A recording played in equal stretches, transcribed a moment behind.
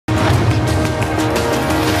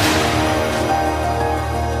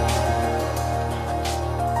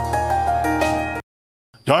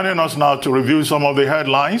Joining us now to review some of the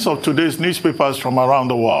headlines of today's newspapers from around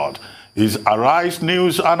the world is Arise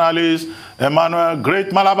News analyst Emmanuel Great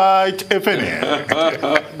Malabite Efene.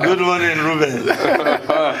 Good morning, Ruben.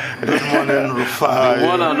 Good morning, Rufai. The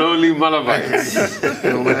one and only Malabite.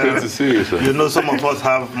 Good to see you, sir. You know, some of us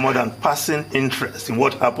have more than passing interest in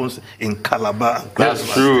what happens in Calabar.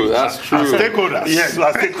 That's true. That's true. As stakeholders. Yes,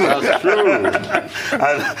 as stakeholders. That's true. And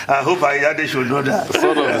I hope Ayade should know that.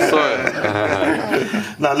 Sort of the soil.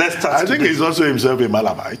 Now let's start. I think he's also himself a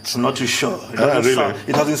Malabite. I'm not too sure.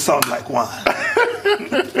 It doesn't sound like one.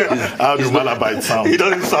 How do Malabite sound? It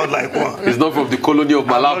doesn't sound like one. He's not from the colony of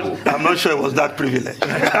Malabo. I'm not sure it was that privilege.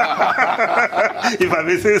 If I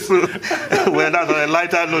may say so. Well, that's on a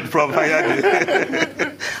lighter note from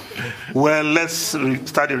Ayade. Well, let's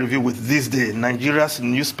start the review with this day, Nigeria's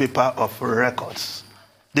newspaper of records.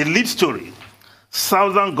 The lead story,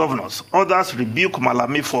 Southern governors, others rebuke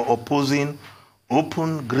Malami for opposing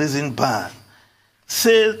open grazing ban.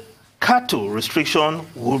 Say cattle restriction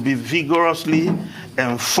will be vigorously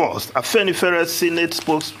enforced. Afenifere Senate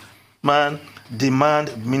spokesman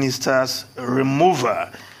demand minister's removal.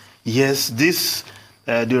 Yes, this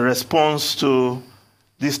the response to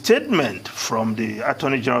the statement from the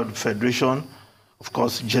Attorney General of the Federation, of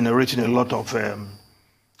course, generating a lot of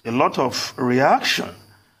reaction,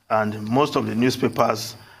 and most of the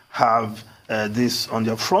newspapers have this on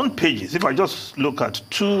their front pages. If I just look at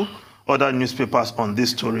two other newspapers on this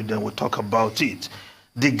story, then we'll talk about it.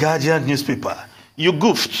 The Guardian newspaper, you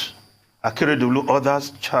goofed. Akeredolu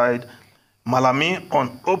others chide Malami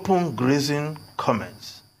on open grazing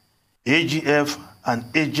comments. AGF and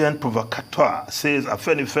agent provocateur says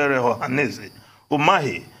Afenifere Ohaneze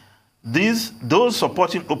Umahi. Those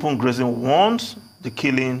supporting open grazing want the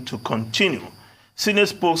killing to continue. Senior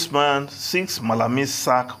spokesman seeks Malami's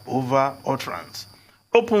sack over utterance.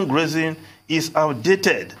 Open grazing is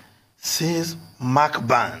outdated, says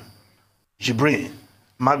Macban Jibrin.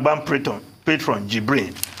 Macban patron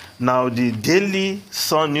Jibrin. Now the Daily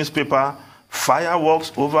Sun newspaper,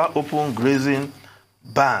 fireworks over open grazing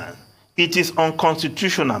ban. It is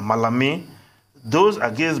unconstitutional, Malami. Those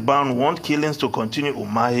against ban want killings to continue,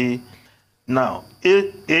 Umahi. Now,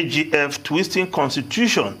 AGF twisting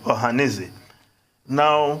constitution, Ohaneze.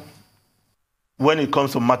 Now, when it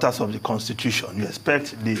comes to matters of the constitution, you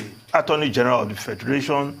expect the Attorney General of the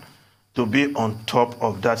Federation to be on top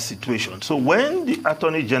of that situation. So when the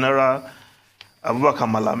Attorney General, Abubakar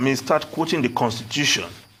Malami, start quoting the constitution,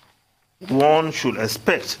 one should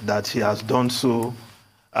expect that he has done so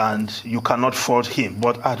and you cannot fault him.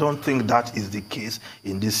 But I don't think that is the case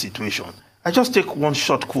in this situation. I just take one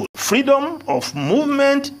short quote. Freedom of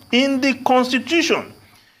movement in the Constitution,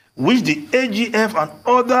 which the AGF and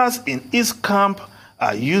others in its camp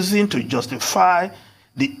are using to justify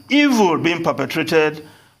the evil being perpetrated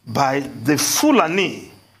by the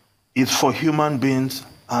Fulani, is for human beings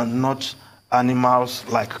and not animals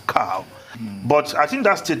like cow. But I think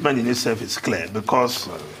that statement in itself is clear, because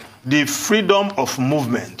the freedom of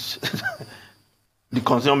movement, the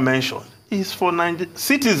Constitution mentioned, is for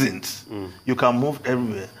citizens. You can move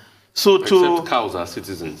everywhere. So Except cows are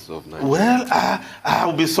citizens of Nigeria. Well, I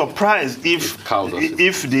will be surprised if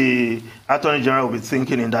the Attorney General will be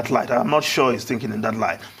thinking in that light. I'm not sure he's thinking in that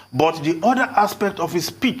light. But the other aspect of his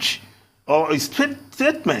speech or his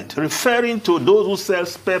statement referring to those who sell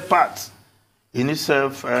spare parts in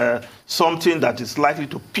itself, something that is likely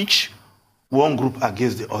to pitch one group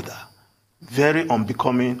against the other. Very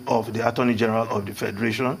unbecoming of the Attorney General of the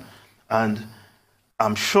Federation. And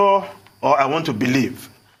I'm sure, or I want to believe,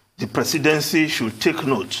 the presidency should take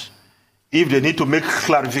note. If they need to make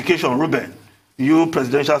clarification, Ruben, you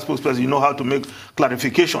presidential spokesperson, you know how to make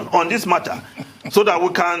clarification on this matter so that we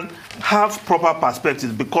can have proper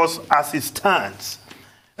perspectives, because as it stands,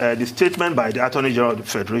 the statement by the Attorney General of the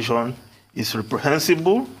Federation is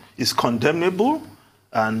reprehensible, is condemnable,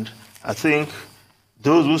 and I think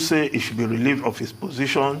those who say he should be relieved of his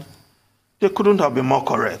position, they couldn't have been more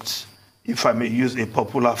correct, if I may use a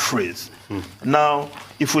popular phrase. Now,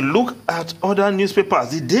 if we look at other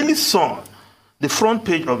newspapers, the Daily Sun, the front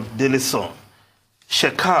page of Daily Sun,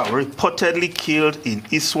 Shekau reportedly killed in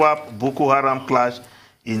ISWAP Boko Haram clash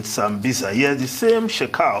in Sambisa. Yes, the same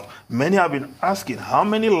Shekau. Many have been asking how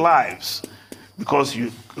many lives, because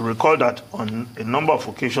you recall that on a number of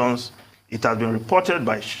occasions, it has been reported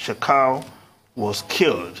by Shekau was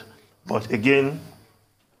killed. But again,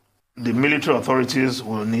 the military authorities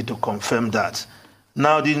will need to confirm that.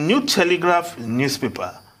 Now, the New Telegraph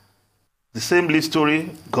newspaper, the same lead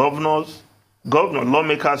story, governor,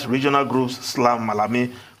 lawmakers, regional groups slam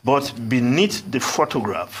Malami, but beneath the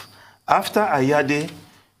photograph, after Ayade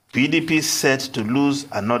PDP set to lose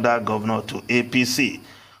another governor to APC.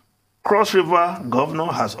 Cross River governor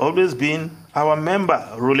has always been our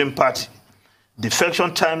member ruling party.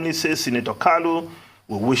 Defection timely, says Senator Kalu.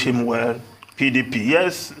 We wish him well. PDP,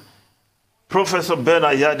 yes. Professor Ben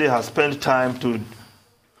Ayade has spent time to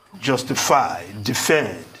justify,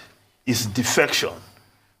 defend his defection,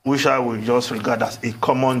 which I will just regard as a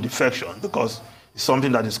common defection because it's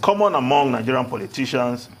something that is common among Nigerian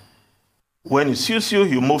politicians. When it suits you,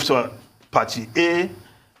 you move to party A,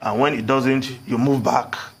 and when it doesn't, you move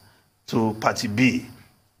back to party B.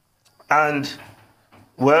 And,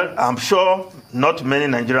 well, I'm sure not many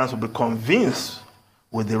Nigerians will be convinced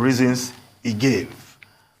with the reasons he gave.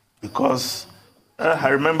 Because I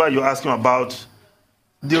remember you asking about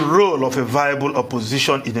the role of a viable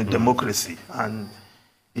opposition in a democracy. And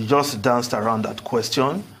he just danced around that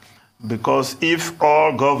question. Because if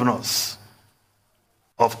all governors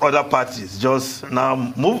of other parties just now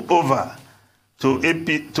move over to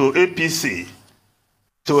APC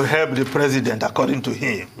to help the president, according to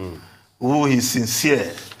him, who is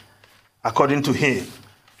sincere, according to him,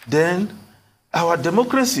 then our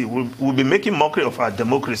democracy will be making mockery of our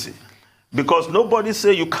democracy. Because nobody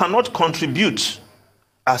say you cannot contribute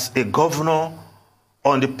as a governor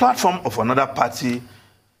on the platform of another party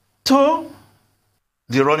to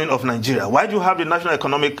the running of Nigeria. Why do you have the National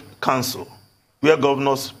Economic Council, where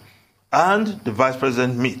governors and the vice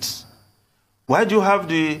president meet? Why do you have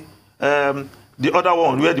the other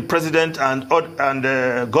one, where the president and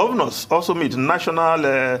governors also meet?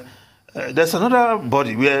 National, there's another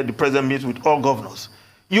body where the president meets with all governors.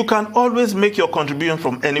 You can always make your contribution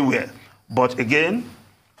from anywhere. But again,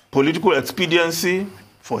 political expediency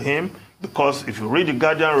for him, because if you read the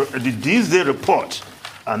Guardian, the This Day report,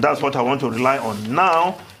 and that's what I want to rely on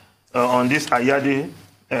now, on this Ayade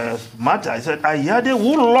matter. I said, Ayade,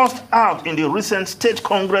 who lost out in the recent state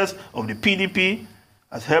congress of the PDP,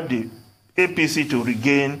 has helped the APC to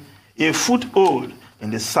regain a foothold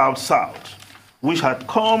in the South-South, which had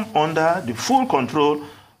come under the full control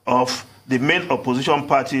of the main opposition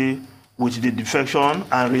party with the defection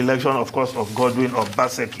and re-election, of course, of Godwin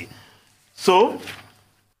Obaseki. So,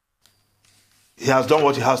 he has done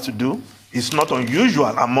what he has to do. It's not unusual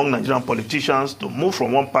among Nigerian politicians to move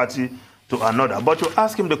from one party to another. But you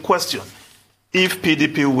ask him the question, if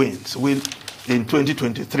PDP wins in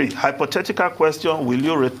 2023, hypothetical question, will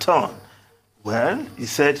you return? Well, he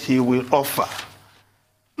said he will offer.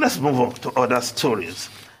 Let's move on to other stories.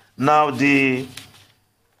 Now, the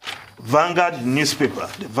Vanguard newspaper,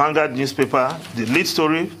 the lead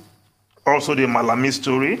story, also the Malami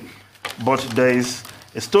story, but there is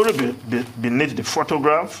a story beneath the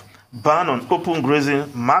photograph. Ban on open grazing,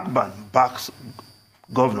 Magban backs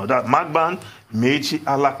governor. That Magban, Meiji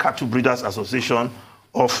Allah Cattle Breeders Association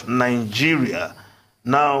of Nigeria.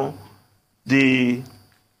 Now, the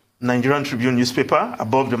Nigerian Tribune newspaper,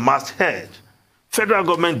 above the masthead, federal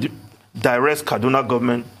government directs Kaduna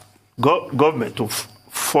government to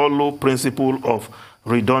follow principle of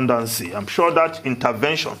redundancy. I'm sure that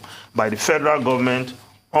intervention by the federal government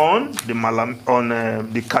on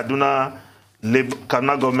the Kaduna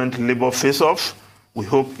government labor face-off, we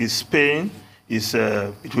hope is paying, it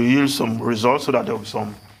will yield some results so that there will be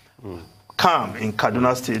some calm in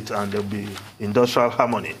Kaduna State and there will be industrial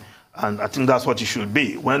harmony. And I think that's what it should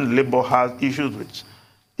be. When labor has issues with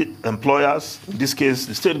employers, in this case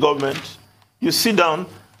the state government, you sit down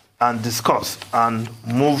and discuss and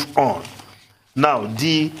move on. Now,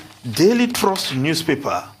 the Daily Trust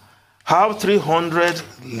newspaper, how 300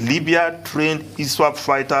 Libya-trained ISWAP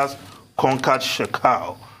fighters conquered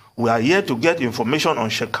Shekau. We are here to get information on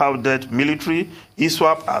Shekau death. Military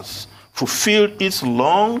ISWAP has fulfilled its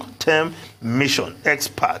long-term mission.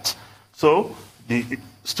 Expert. So, the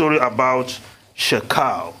story about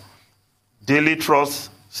Shekau. Daily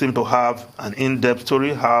Trust seem to have an in-depth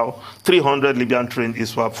story how 300 Libyan-trained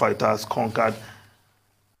ISWAP fighters conquered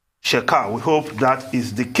Shekau. We hope that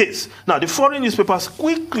is the case. Now, the foreign newspapers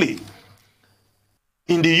quickly.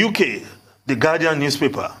 In the UK, the Guardian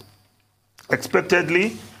newspaper,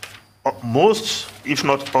 expectedly, most, if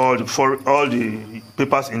not all, all the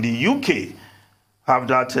papers in the UK have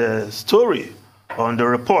that story on the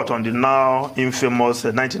report on the now infamous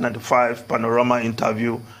 1995 Panorama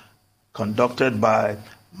interview conducted by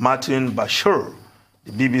Martin Bashir,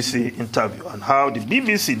 the BBC interview, and how the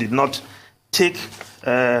BBC did not take,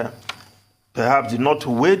 perhaps did not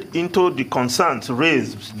wade into the concerns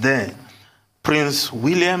raised then. Prince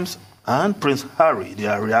Williams and Prince Harry, they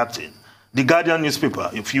are reacting. The Guardian newspaper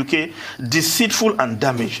of UK, deceitful and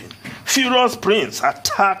damaging. Furious Prince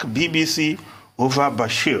attack BBC over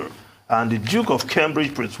Bashir. And the Duke of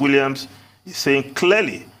Cambridge, Prince Williams, is saying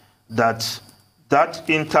clearly that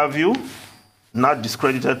interview, not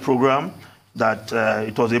discredited program, that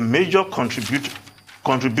it was a major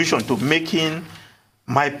contribution to making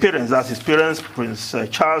my parents, that's his parents, Prince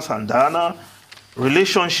Charles and Diana,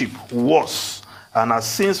 relationship worse, and has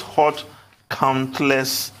since hurt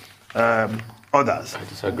countless others. I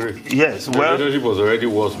disagree. Yes, the relationship was already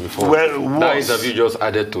worse before. Well, that interview just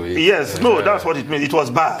added to it. Yes, no, that's what it made. It was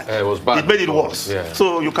bad. It was bad. It made it worse. Yeah.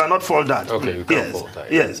 So you cannot fault that. Okay, you can't fault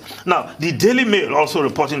that. Yes. Now, the Daily Mail also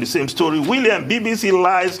reporting the same story. William, BBC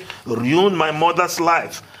lies ruined my mother's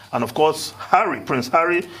life. And of course, Prince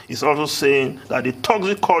Harry is also saying that the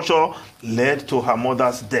toxic culture led to her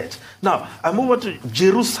mother's death. Now, I move on to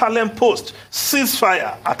Jerusalem Post.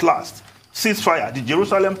 Ceasefire at last. Ceasefire. The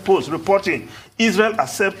Jerusalem Post reporting Israel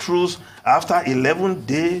accepts truce after 11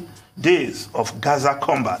 days of Gaza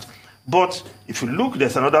combat. But if you look,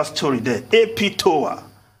 there's another story there. AP Tower,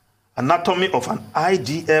 anatomy of an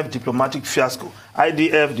IDF diplomatic fiasco.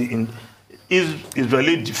 IDF, the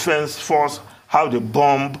Israeli Defense Force, how they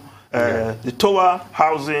bomb the tower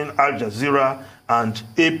housing Al Jazeera and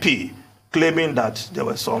AP, claiming that there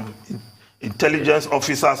were some intelligence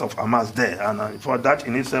officers of Hamas there. And for that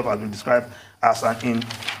in itself has been described as an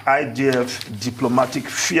IDF diplomatic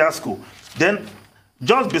fiasco. Then,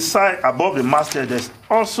 just beside, above the masthead, there's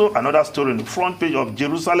also another story in the front page of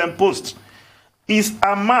Jerusalem Post. Is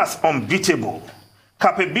Hamas unbeatable?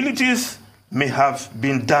 Capabilities may have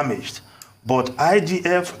been damaged, but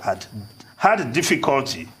IDF had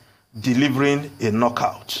difficulty delivering a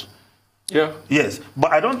knockout. Yeah. Yes,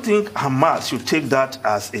 but I don't think Hamas should take that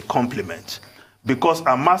as a compliment, because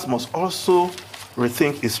Hamas must also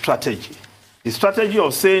rethink its strategy. The strategy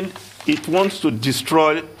of saying it wants to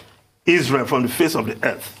destroy Israel from the face of the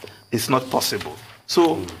earth is not possible.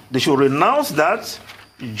 So they should renounce that,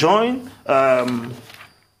 join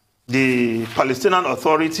the Palestinian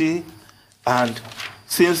Authority, and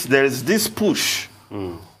since there is this push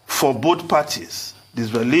for both parties, the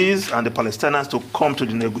Israelis and the Palestinians, to come to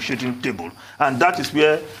the negotiating table. And that is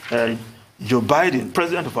where Joe Biden,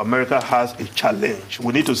 President of America, has a challenge.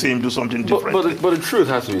 We need to see him do something different. But the truth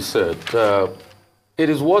has to be said. It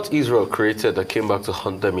is what Israel created that came back to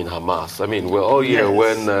hunt them in Hamas. I mean, we're all here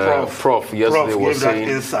when Prof yesterday was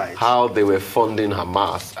saying how they were funding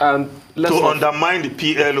Hamas. And to undermine the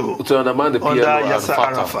PLO. To undermine the PLO under and Yasser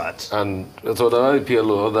Fatah. Arafat. And to undermine the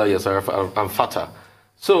PLO under Yasser Arafat and Fatah.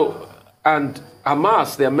 So, and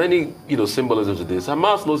Hamas, there are many, symbolisms to this.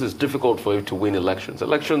 Hamas knows it's difficult for it to win elections.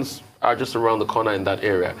 Elections are just around the corner in that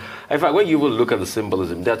area. In fact, when you will look at the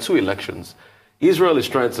symbolism, there are two elections. Israel is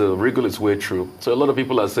trying to wriggle its way through. So a lot of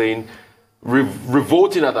people are saying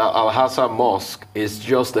revolting at Al-Aqsa Mosque is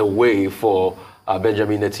just a way for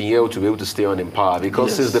Benjamin Netanyahu to be able to stay on in power.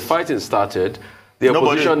 Because since the fighting started, the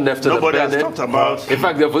opposition left to the Bennett. In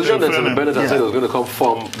fact, the opposition left to the Bennett and said it was going to come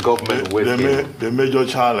form government with him. The major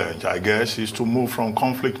challenge, I guess, is to move from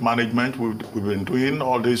conflict management, we've been doing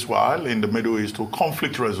all this while in the Middle East, to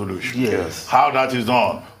conflict resolution. Yes. How that is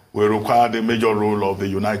done will require the major role of the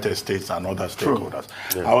United States and other stakeholders.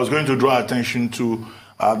 Yeah. I was going to draw attention to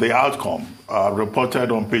the outcome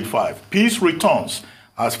reported on page 5. Peace returns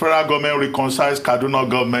as federal government reconciles Kaduna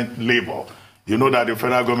government labor. You know that the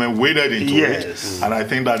federal government waded into it, and I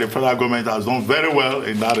think that the federal government has done very well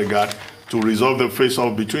in that regard to resolve the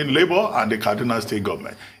face-off between Labour and the Kaduna state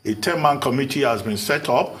government. A 10-man committee has been set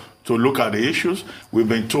up to look at the issues. We've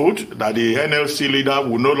been told that the NLC leader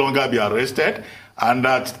will no longer be arrested and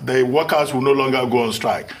that the workers will no longer go on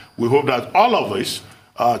strike. We hope that all of these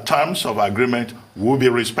terms of agreement will be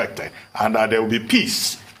respected and that there will be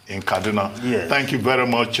peace in Kaduna. Thank you very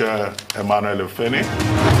much, Emmanuel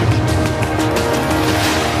Efeni.